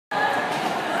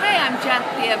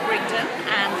Janthea Brigden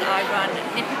and I run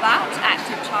Nip About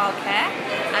Active Childcare,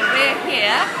 and we're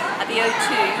here at the O2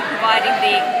 providing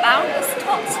the Boundless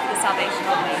Tots for the Salvation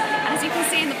Army. And as you can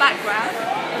see in the background,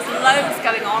 there's loads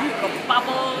going on. We've got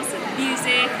bubbles and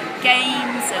music,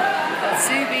 games, and we've got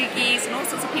zoo boogies, and all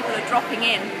sorts of people are dropping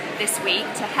in this week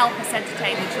to help us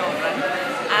entertain the children.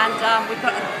 And we've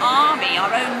got an army, our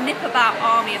own Nip About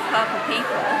army of purple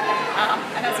people.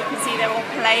 And as you can see, they're all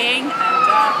playing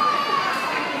and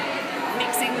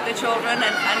mixing with the children,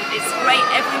 and it's great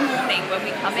every morning when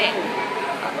we come in.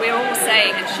 We're all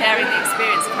saying and sharing the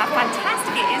experience of how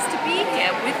fantastic it is to be here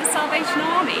with the Salvation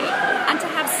Army and to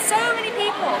have so many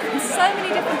people from so many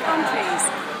different countries.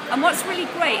 And what's really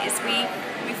great is we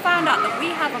found out that we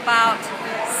have about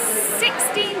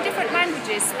 16 different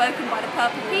languages spoken by the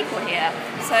purple people here.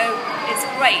 So it's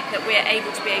great that we're able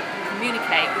to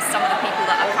communicate with some of the people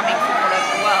that are coming from all over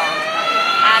the world.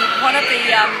 And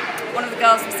one of the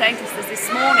girls was saying to us this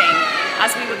morning, as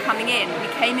we were coming in, we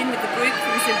came in with the group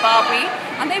from Zimbabwe,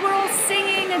 and they were all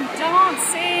singing and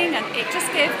dancing, and it just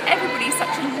gave everybody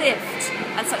such a lift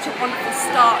and such a wonderful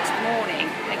start to the morning.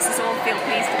 Makes us all feel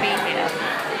pleased to be here.